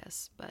together, I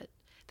guess. But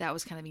that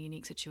was kind of a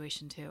unique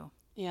situation too.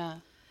 Yeah.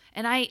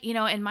 And I,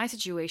 in my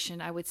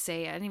situation, I would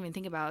say, I didn't even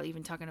think about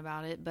even talking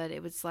about it, but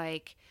it was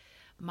like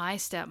my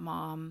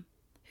stepmom,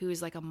 who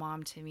is like a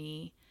mom to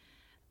me,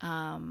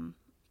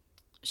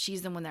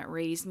 she's the one that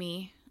raised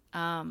me.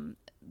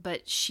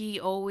 But she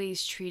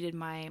always treated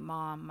my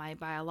mom, my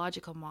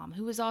biological mom,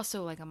 who was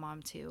also like a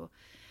mom too,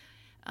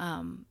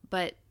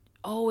 but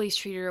always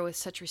treated her with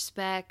such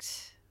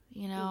respect,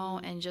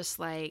 and just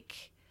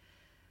like,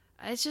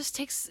 it just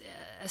takes,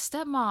 a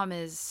stepmom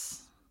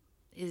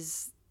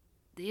is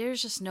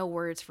there's just no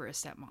words for a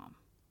stepmom.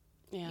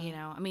 Yeah.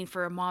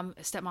 For a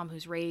stepmom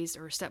who's raised,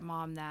 or a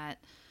stepmom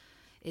that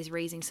is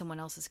raising someone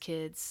else's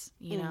kids,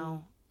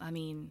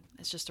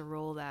 it's just a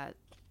role that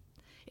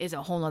is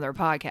a whole nother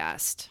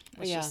podcast.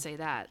 Let's just say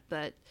that.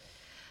 But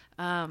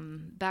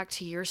back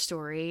to your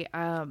story,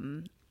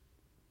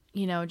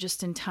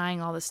 just in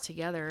tying all this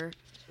together,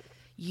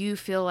 you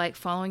feel like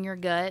following your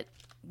gut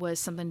was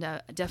something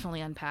to definitely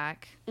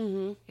unpack.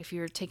 Mm-hmm. If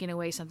you're taking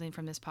away something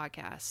from this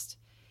podcast,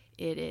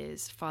 It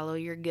is follow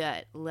your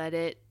gut. Let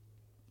it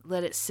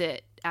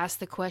sit. Ask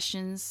the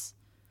questions.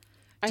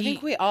 I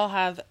think we all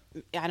have,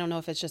 I don't know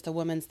if it's just a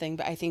woman's thing,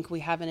 but I think we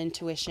have an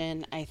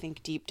intuition. I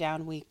think deep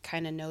down we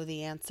kind of know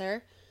the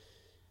answer.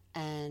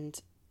 And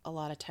a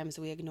lot of times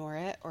we ignore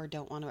it or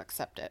don't want to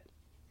accept it.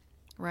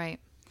 Right.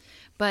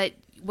 But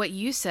what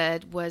you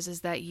said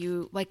is that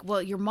you, like,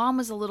 well, your mom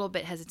was a little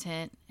bit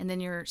hesitant. And then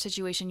your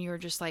situation, you were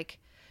just like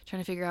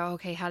trying to figure out,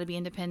 okay, how to be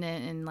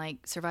independent and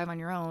like survive on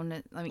your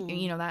own. I mean,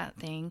 you know, that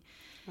thing.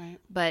 Right.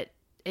 But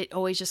it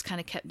always just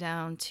kind of kept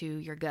down to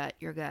your gut.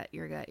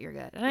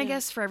 And I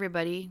guess for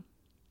everybody,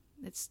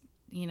 it's,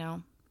 you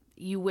know,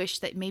 you wish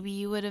that maybe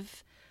you would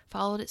have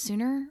followed it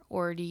sooner,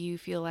 or do you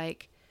feel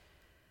like...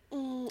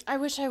 I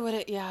wish I would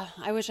have,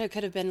 I wish I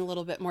could have been a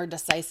little bit more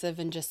decisive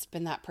and just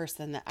been that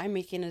person that I'm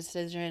making a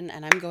decision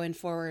and I'm going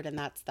forward and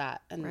that's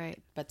that. And, right.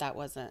 But that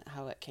wasn't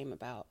how it came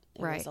about.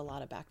 It was a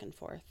lot of back and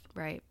forth.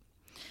 Right.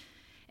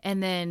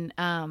 And then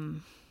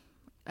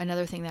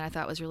another thing that I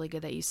thought was really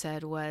good that you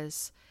said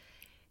was,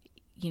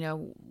 you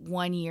know,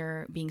 1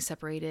 year being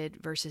separated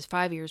versus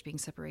 5 years being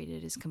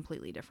separated is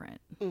completely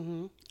different.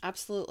 Mm-hmm.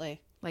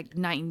 Absolutely. Like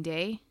night and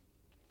day.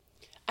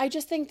 I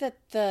just think that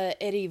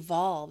it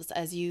evolves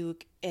as you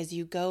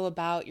go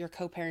about your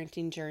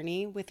co-parenting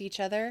journey with each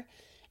other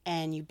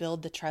and you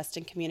build the trust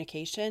and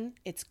communication,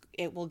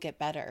 it will get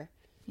better.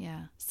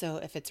 Yeah. So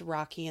if it's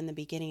rocky in the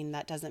beginning,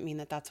 that doesn't mean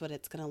that that's what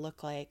it's going to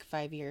look like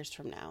 5 years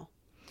from now.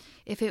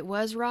 If it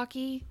was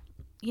rocky,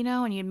 you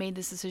know, and you'd made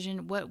this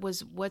decision,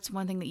 what's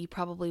one thing that you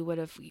probably would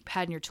have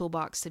had in your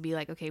toolbox to be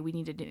like, okay, we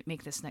need to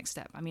make this next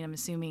step? I mean, I'm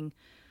assuming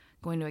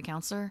going to a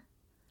counselor.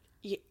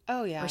 Yeah.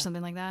 Oh yeah. Or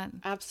something like that.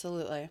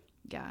 Absolutely.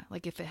 Yeah.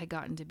 Like if it had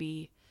gotten to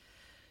be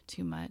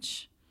too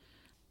much.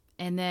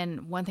 And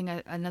then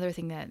another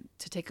thing that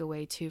to take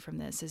away too from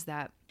this is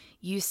that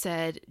you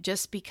said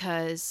just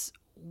because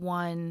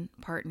one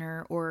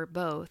partner or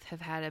both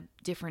have had a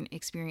different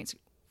experience,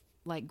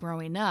 like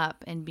growing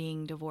up and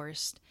being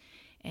divorced,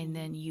 and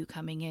then you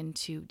coming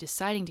into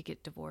deciding to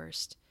get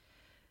divorced,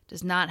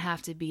 does not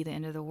have to be the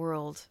end of the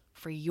world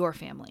for your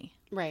family.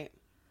 Right.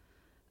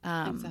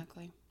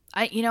 Exactly.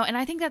 And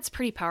I think that's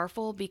pretty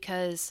powerful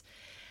because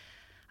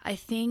I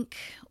think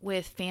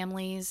with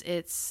families,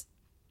 it's,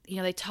 you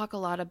know, they talk a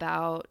lot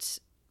about,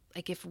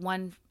 like, if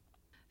one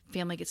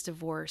family gets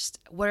divorced,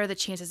 what are the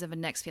chances of a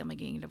next family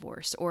getting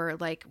divorced? Or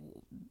like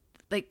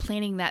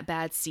planting that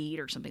bad seed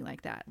or something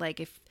like that. Like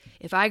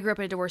if I grew up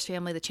in a divorced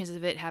family, the chances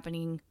of it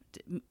happening,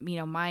 you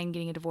know, mine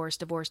getting a divorce.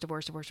 But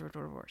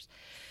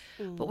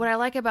what I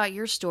like about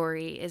your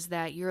story is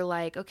that you're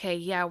like, okay,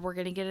 yeah, we're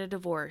going to get a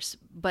divorce,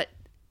 but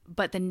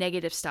the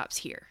negative stops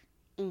here.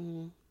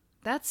 Mm-hmm.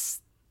 That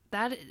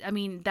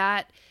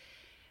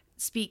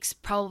speaks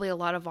probably a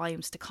lot of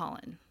volumes to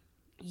Colin.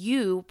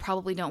 You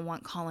probably don't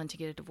want Colin to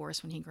get a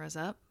divorce when he grows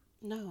up.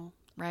 No.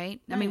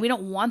 Right? I mean, we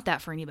don't want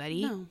that for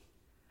anybody. No.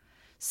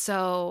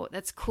 So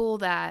that's cool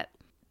that,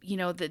 you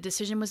know, the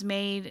decision was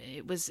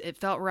made. It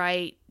felt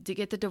right to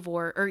get the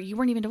divorce, or you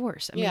weren't even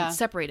divorced. I mean,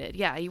 separated.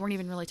 Yeah. You weren't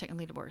even really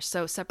technically divorced.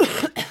 So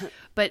separated.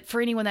 But for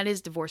anyone that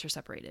is divorced or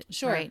separated.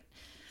 Sure. Right.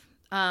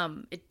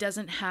 It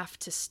doesn't have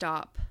to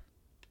stop.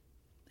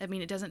 I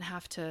mean, it doesn't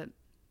have to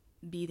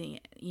be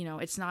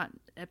it's not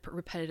a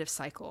repetitive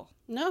cycle.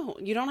 No,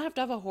 you don't have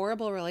to have a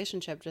horrible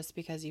relationship just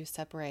because you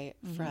separate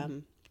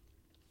from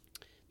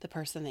the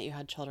person that you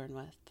had children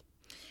with.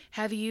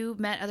 Have you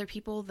met other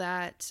people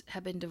that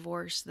have been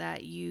divorced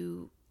that do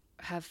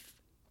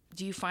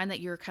you find that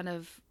you're kind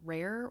of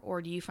rare,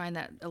 or do you find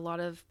that a lot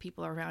of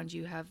people around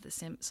you have the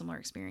similar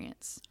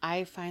experience?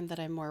 I find that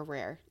I'm more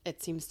rare.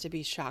 It seems to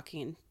be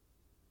shocking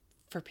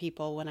for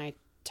people when I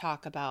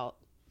talk about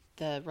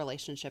the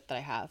relationship that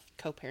I have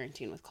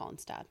co-parenting with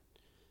Colin's dad.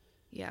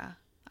 Yeah.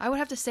 I would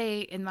have to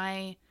say, in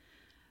my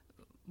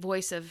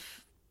voice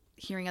of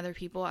hearing other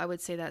people, I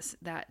would say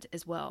that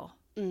as well.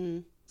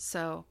 Mm-hmm.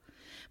 So,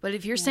 but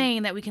if you're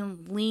saying that we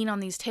can lean on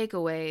these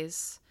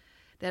takeaways,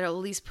 that'll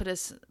at least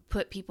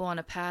put people on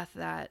a path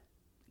that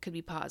could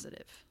be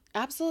positive.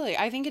 Absolutely.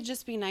 I think it'd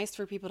just be nice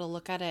for people to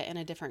look at it in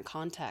a different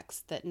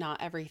context, that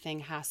not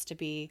everything has to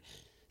be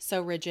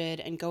so rigid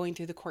and going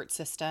through the court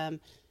system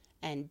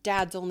and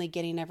dad's only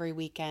getting every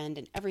weekend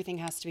and everything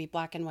has to be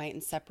black and white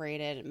and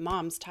separated, and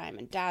mom's time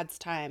and dad's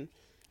time.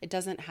 It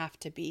doesn't have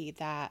to be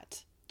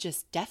that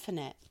just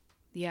definite.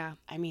 Yeah.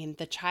 I mean,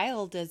 the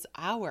child is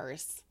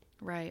ours.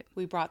 Right.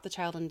 We brought the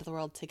child into the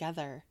world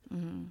together.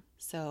 Mm-hmm.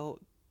 So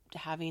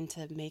having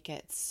to make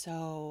it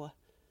so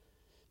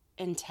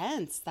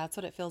intense, that's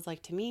what it feels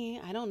like to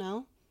me. I don't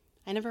know.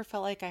 I never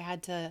felt like I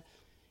had to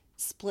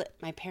split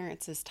my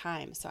parents'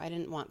 time, so I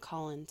didn't want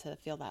Colin to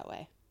feel that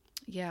way.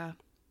 Yeah.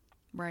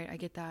 Right. I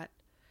get that.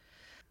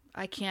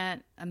 I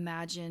can't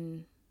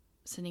imagine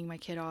sending my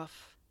kid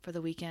off for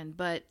the weekend,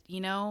 but,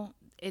 you know,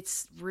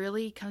 it's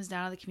really comes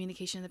down to the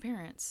communication of the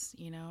parents,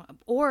 you know,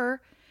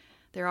 or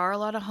there are a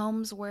lot of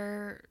homes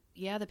where,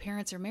 yeah, the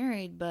parents are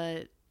married,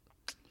 but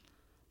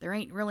there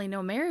ain't really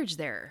no marriage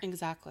there.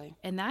 Exactly.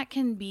 And that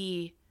can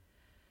be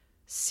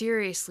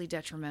seriously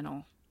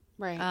detrimental.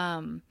 Right.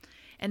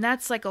 And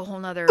that's like a whole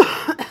nother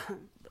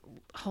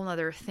whole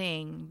nother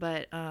thing,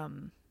 but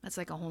that's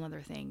like a whole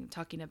nother thing,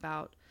 talking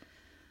about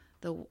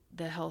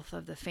the health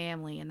of the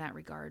family in that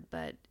regard.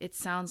 But it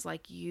sounds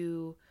like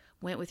you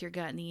went with your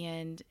gut in the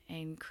end,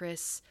 and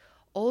Chris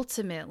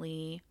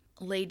ultimately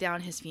laid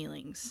down his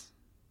feelings,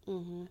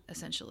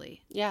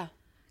 essentially. Yeah.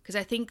 Because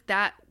I think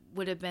that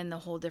would have been the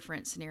whole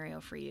different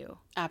scenario for you.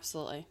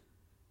 Absolutely.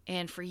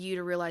 And for you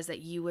to realize that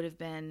you would have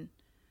been,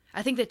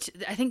 I think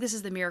this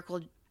is the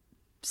miracle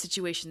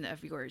situation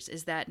of yours,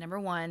 is that number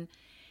one,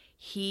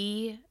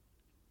 he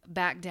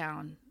backed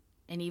down,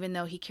 and even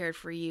though he cared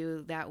for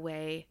you that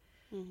way,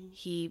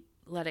 he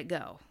let it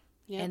go.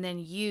 Yep. And then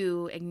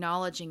you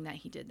acknowledging that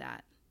he did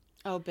that.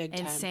 Oh, big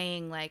time. And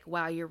saying like,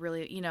 wow, you're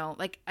really,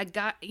 like I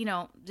got,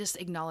 just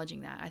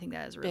acknowledging that. I think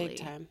that is really big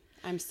time.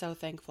 I'm so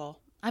thankful.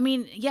 I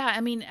mean, yeah,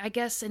 I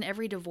guess in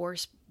every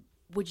divorce,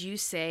 would you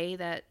say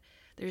that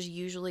there's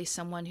usually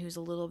someone who's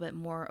a little bit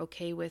more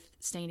okay with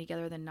staying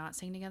together than not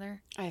staying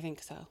together? I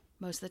think so.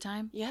 Most of the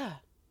time? Yeah.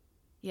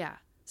 Yeah.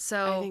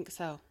 So I think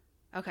so.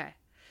 Okay.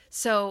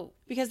 So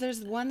because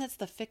there's one that's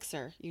the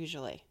fixer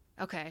usually.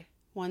 Okay.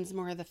 One's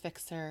more the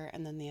fixer,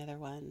 and then the other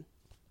one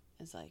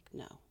is like,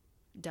 no.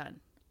 Done.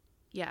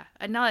 Yeah.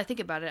 And now that I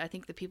think about it, I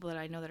think the people that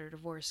I know that are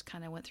divorced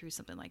kind of went through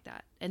something like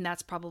that. And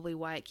that's probably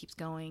why it keeps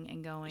going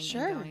and going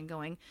and going and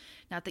going.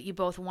 Not that you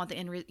both want the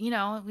end,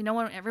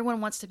 everyone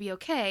wants to be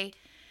okay.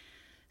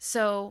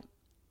 So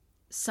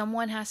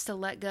someone has to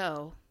let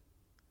go.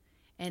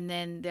 And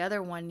then the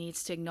other one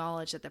needs to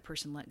acknowledge that the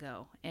person let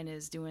go and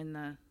is doing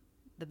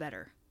the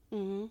better.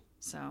 Mm-hmm.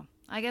 So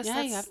I guess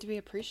you have to be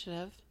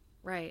appreciative.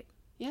 Right.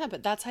 Yeah,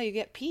 but that's how you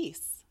get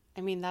peace.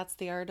 I mean, that's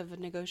the art of a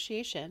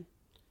negotiation.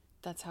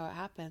 That's how it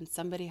happens.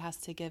 Somebody has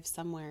to give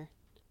somewhere.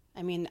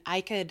 I mean,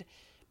 I could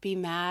be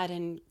mad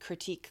and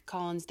critique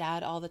Colin's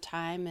dad all the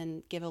time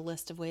and give a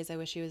list of ways I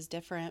wish he was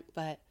different,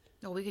 but...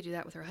 Well, we could do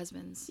that with our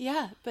husbands.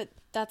 Yeah, but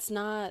that's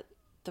not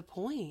the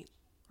point.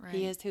 Right.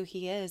 He is who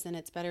he is, and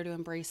it's better to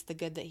embrace the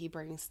good that he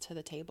brings to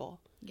the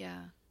table.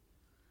 Yeah.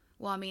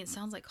 Well, I mean, it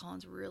sounds like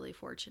Colin's really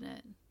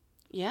fortunate.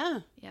 Yeah.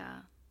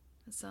 Yeah.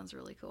 It sounds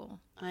really cool.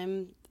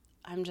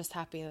 I'm just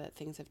happy that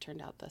things have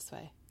turned out this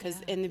way. Because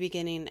in the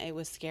beginning, it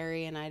was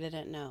scary, and I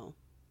didn't know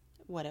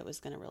what it was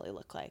going to really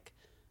look like.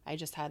 I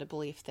just had a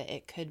belief that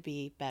it could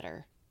be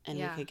better, and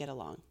we could get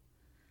along.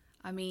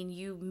 I mean,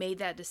 you made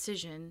that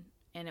decision,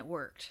 and it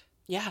worked.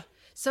 Yeah.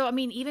 So, I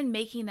mean, even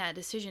making that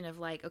decision of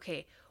like,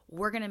 okay,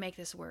 we're going to make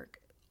this work,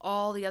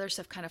 all the other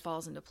stuff kind of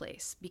falls into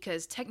place.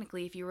 Because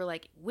technically, if you were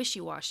like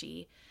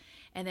wishy-washy,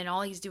 and then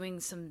all he's doing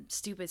some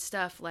stupid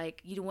stuff,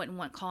 like you wouldn't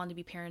want Colin to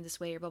be parented this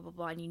way or blah, blah,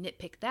 blah, and you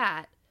nitpick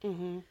that,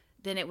 then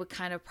it would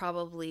kind of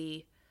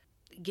probably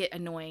get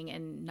annoying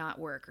and not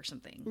work or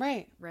something.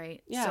 Right.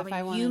 Right? Yeah, so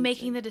I mean, you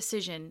making the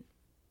decision,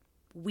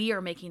 we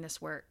are making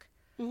this work.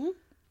 And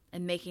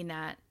making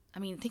that, I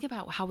mean, think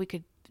about how we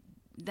could,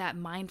 that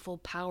mindful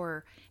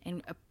power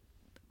and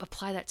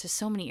apply that to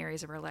so many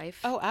areas of our life.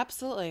 Oh,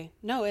 absolutely.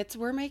 No,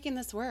 we're making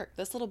this work.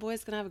 This little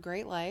boy's going to have a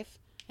great life,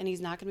 and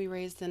he's not going to be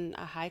raised in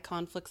a high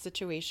conflict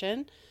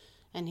situation,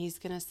 and he's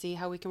going to see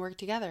how we can work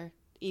together,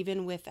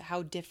 even with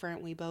how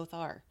different we both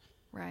are.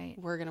 Right.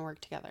 We're going to work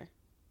together.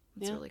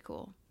 That's really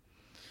cool.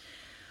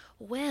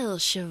 Well,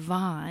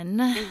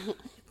 Siobhan,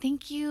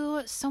 thank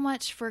you so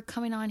much for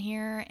coming on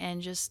here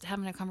and just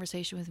having a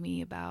conversation with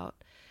me about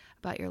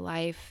your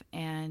life,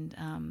 and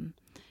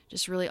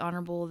just really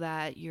honorable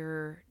that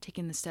you're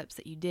taking the steps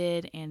that you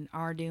did and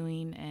are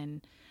doing,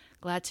 and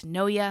glad to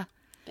know you.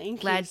 Thank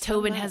you. Glad so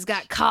Tobin much. has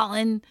got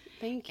Colin.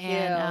 Thank you.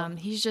 And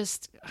he's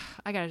just,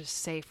 I gotta just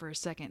say for a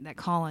second that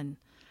Colin,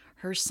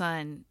 her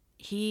son,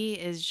 he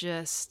is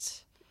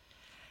just,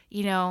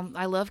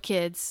 I love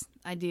kids.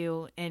 I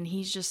do. And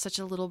he's just such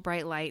a little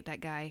bright light, that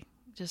guy,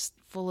 just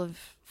full of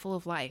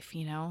life,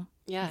 Yeah.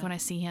 Like when I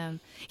see him,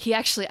 he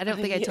actually, I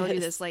don't think I told you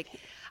this, like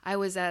I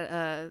was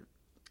at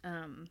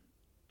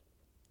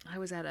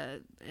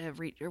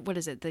what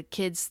is it? The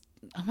kids,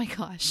 oh my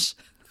gosh.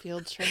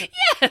 Field trip.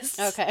 Yes.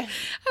 Okay. I was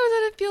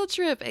at a field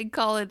trip, and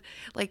Colin,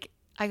 like,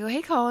 I go,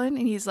 "Hey, Colin,"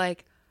 and he's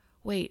like,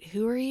 "Wait,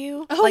 who are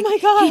you?" Oh like, my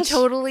gosh. He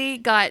totally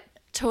got,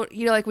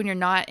 like when you're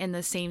not in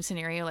the same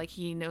scenario, like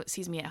he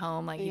sees me at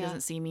home, like he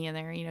doesn't see me in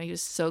there. He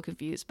was so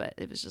confused, but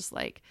it was just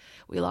like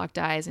we locked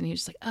eyes, and he was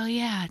just like, "Oh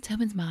yeah,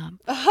 Tobin's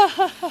mom."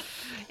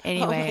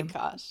 Anyway. Oh my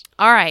gosh.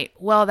 All right.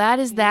 Well, that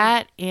is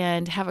that,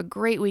 and have a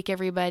great week,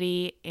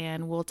 everybody,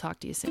 and we'll talk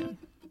to you soon.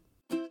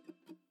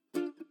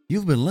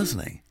 You've been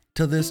listening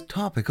to This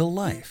Topical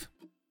Life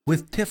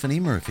with Tiffany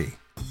Murphy.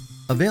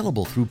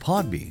 Available through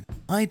Podbean,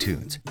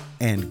 iTunes,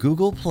 and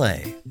Google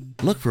Play.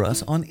 Look for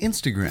us on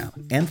Instagram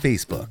and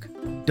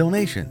Facebook.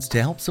 Donations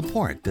to help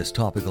support This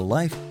Topical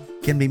Life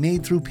can be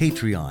made through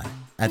Patreon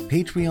at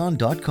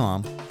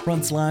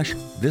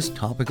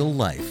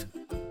patreon.com/thisTopicalLife.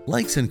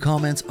 Likes and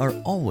comments are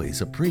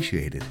always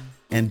appreciated.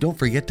 And don't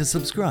forget to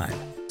subscribe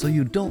so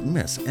you don't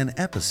miss an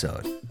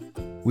episode.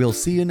 We'll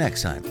see you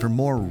next time for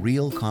more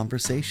real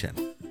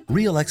conversation,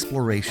 real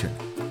exploration,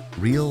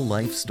 real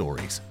life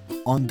stories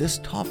on This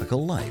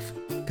Topical Life,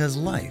 'cause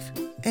life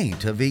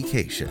ain't a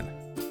vacation.